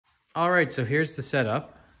All right, so here's the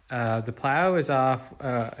setup. The plow is off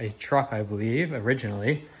a truck, I believe,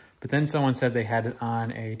 originally, but then someone said they had it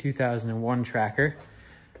on a 2001 tracker.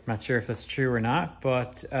 I'm not sure if that's true or not,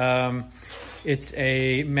 but it's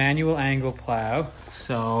a manual angle plow.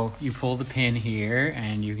 So you pull the pin here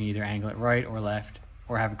and you can either angle it right or left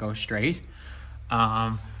or have it go straight.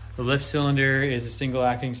 The lift cylinder is a single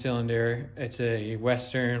acting cylinder. It's a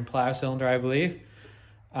Western plow cylinder, I believe.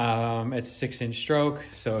 It's a 6-inch stroke,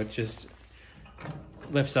 so it just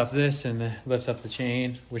lifts up this and lifts up the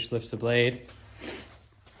chain, which lifts the blade.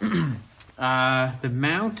 The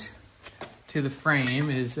mount to the frame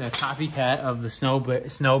is a copycat of the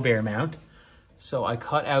snow bear mount. So I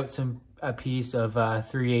cut out a piece of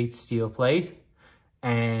 3/8 steel plate,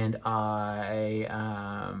 and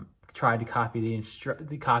I tried to copy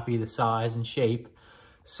the size and shape.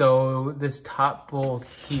 So this top bolt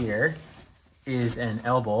here is an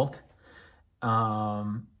L bolt.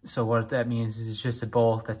 So what that means is it's just a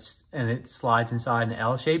bolt and it slides inside an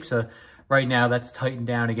L shape. So right now that's tightened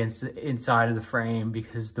down against the inside of the frame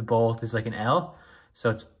because the bolt is like an L.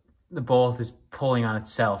 So the bolt is pulling on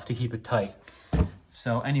itself to keep it tight.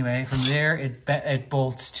 So anyway, from there it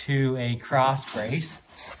bolts to a cross brace.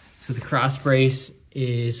 So the cross brace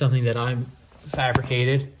is something that I'm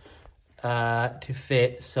fabricated to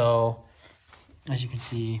fit. So as you can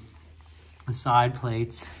see, the side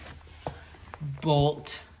plates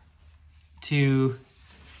bolt to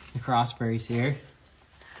the cross brace here,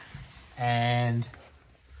 and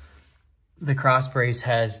the cross brace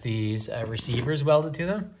has these receivers welded to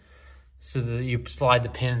them, so that you slide the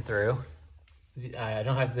pin through. I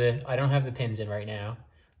don't have the pins in right now,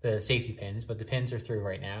 the safety pins, but the pins are through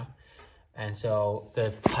right now, and so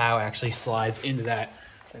the plow actually slides into that.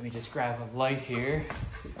 Let me just grab a light here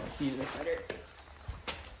so you can see it better.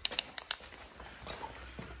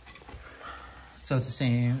 So it's the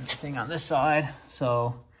same thing on this side.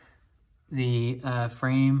 So the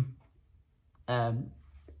frame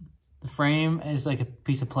is like a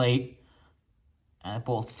piece of plate, and it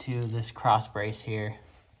bolts to this cross brace here.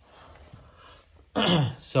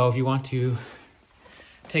 So if you want to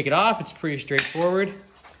take it off, it's pretty straightforward.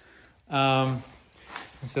 So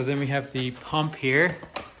then we have the pump here.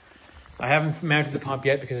 I haven't mounted the pump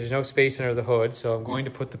yet because there's no space under the hood. So I'm going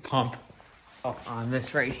to put the pump up on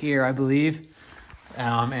this right here, I believe.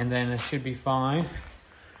 And then it should be fine.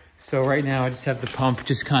 So right now I just have the pump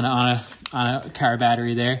just kind of on a car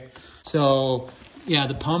battery there. So yeah,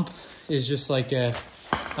 the pump is just like I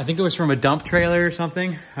think it was from a dump trailer or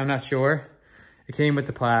something. I'm not sure. It came with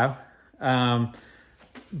the plow.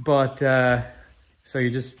 So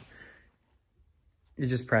you just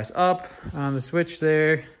press up on the switch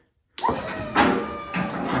there,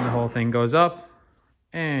 and the whole thing goes up,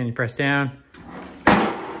 and you press down,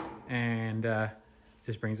 and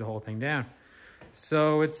just brings the whole thing down.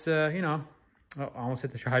 So it's, you know, almost hit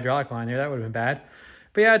the hydraulic line there. That would have been bad.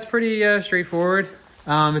 But yeah, it's pretty straightforward.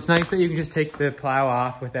 It's nice that you can just take the plow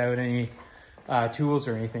off without any tools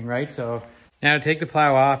or anything, right? So now to take the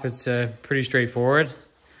plow off, it's pretty straightforward.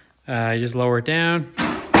 You just lower it down.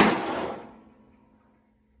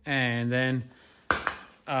 And then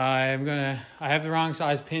I have the wrong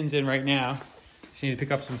size pins in right now. Just need to pick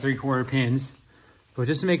up some 3/4 pins. But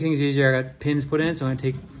just to make things easier, I got pins put in, so I'm gonna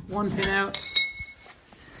take one pin out.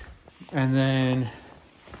 And then,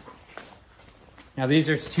 now these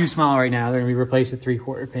are too small right now. They're gonna be replaced with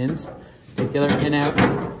 3/4 pins. Take the other pin out.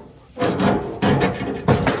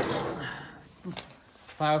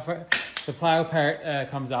 The plow part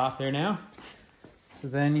comes off there now. So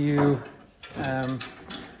then you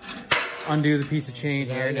undo the piece of chain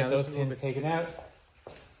here. Now those pins taken out.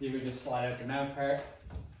 You can just slide out the mount part.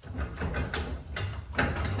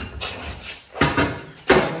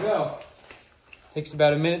 Go. Takes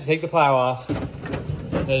about a minute to take the plow off.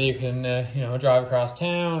 Then you can, you know, drive across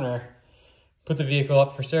town or put the vehicle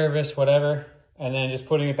up for service, whatever. And then just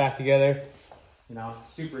putting it back together, you know,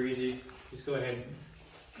 super easy. Just go ahead and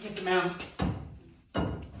get the mount.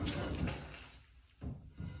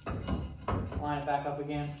 Line it back up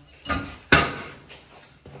again.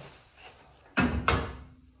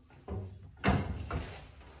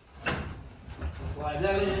 Slide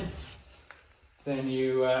that in. Then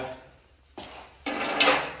you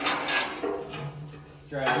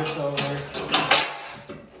drag this over,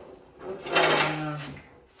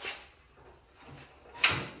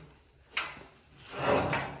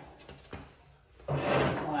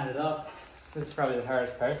 line it up. This is probably the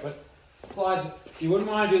hardest part, but slides. You wouldn't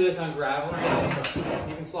want to do this on gravel or anything, but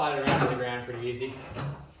you can slide it around on the ground pretty easy.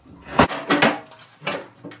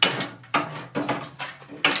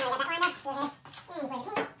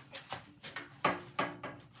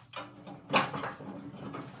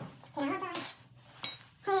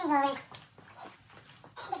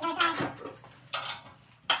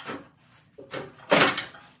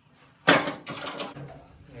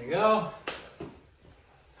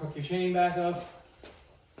 your chain back up.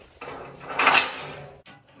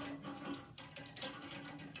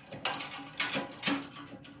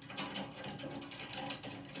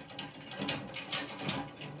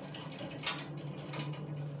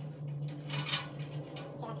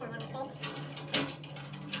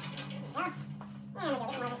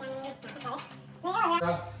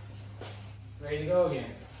 Ready to go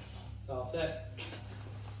again. It's all set.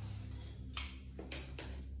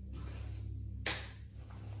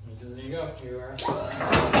 There you go. You are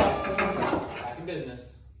back in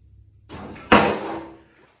business.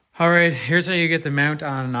 All right, here's how you get the mount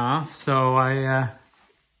on and off. So I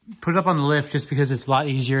put it up on the lift just because it's a lot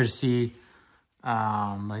easier to see,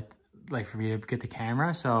 like for me to get the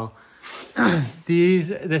camera. So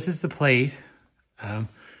this is the plate. Kind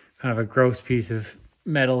of a gross piece of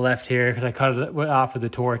metal left here because I cut it off with the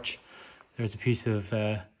torch. There's a piece of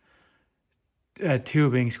square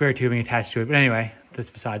tubing attached to it. But anyway,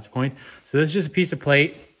 that's besides the point. So this is just a piece of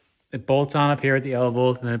plate. It bolts on up here at the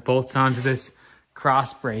elbow, and then it bolts onto this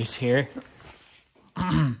cross brace here.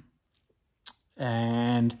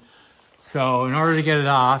 And so in order to get it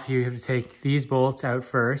off, you have to take these bolts out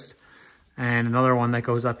first, and another one that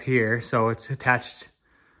goes up here. So it's attached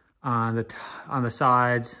on the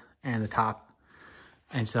sides and the top.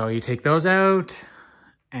 And so you take those out,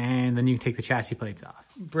 and then you take the chassis plates off.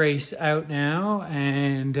 Brace out now,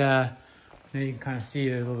 and now you can kind of see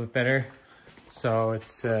it a little bit better. So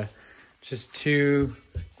it's just two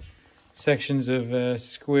sections of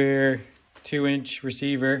square 2-inch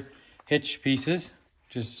receiver hitch pieces,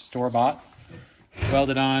 just store-bought.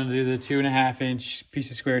 Welded on to the 2.5-inch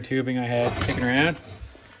piece of square tubing I had kicking around.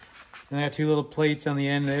 And I got two little plates on the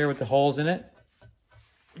end there with the holes in it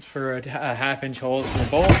for a 1/2-inch holes for the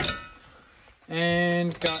bolts,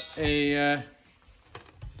 and got a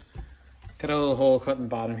little hole cut in the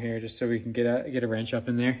bottom here just so we can get a wrench up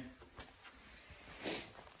in there.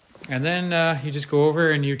 And then you just go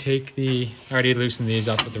over and you take I already loosened these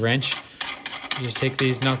up with the wrench. You just take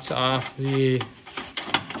these nuts off the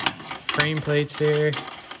frame plates here.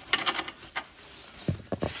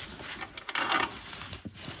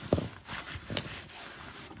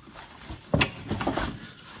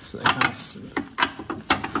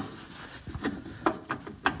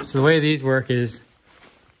 So the way these work is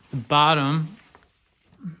the bottom,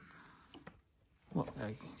 well, I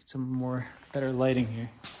get some better lighting here.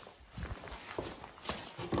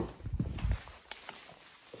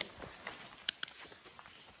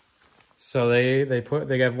 So they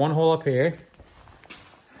have one hole up here,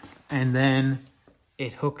 and then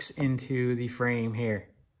it hooks into the frame here,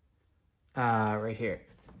 right here.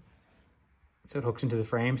 So it hooks into the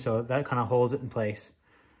frame, so that kind of holds it in place.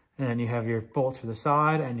 And then you have your bolts for the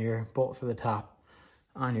side and your bolt for the top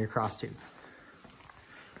on your cross tube.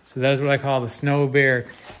 So that is what I call the Snow Bear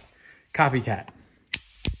copycat,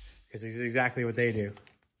 because it's exactly what they do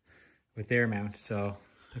with their mount. So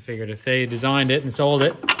I figured if they designed it and sold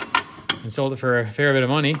it for a fair bit of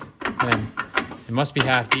money, then it must be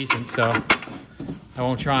half decent. So I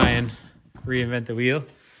won't try and reinvent the wheel.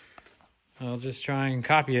 I'll just try and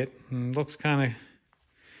copy it. And it looks kind of...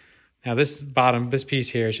 Now this piece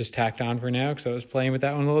here is just tacked on for now because I was playing with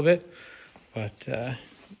that one a little bit. But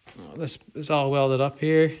this is all welded up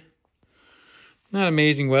here. Not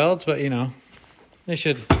amazing welds, but you know, they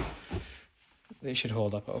should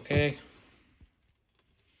hold up okay.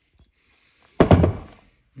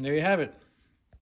 And there you have it.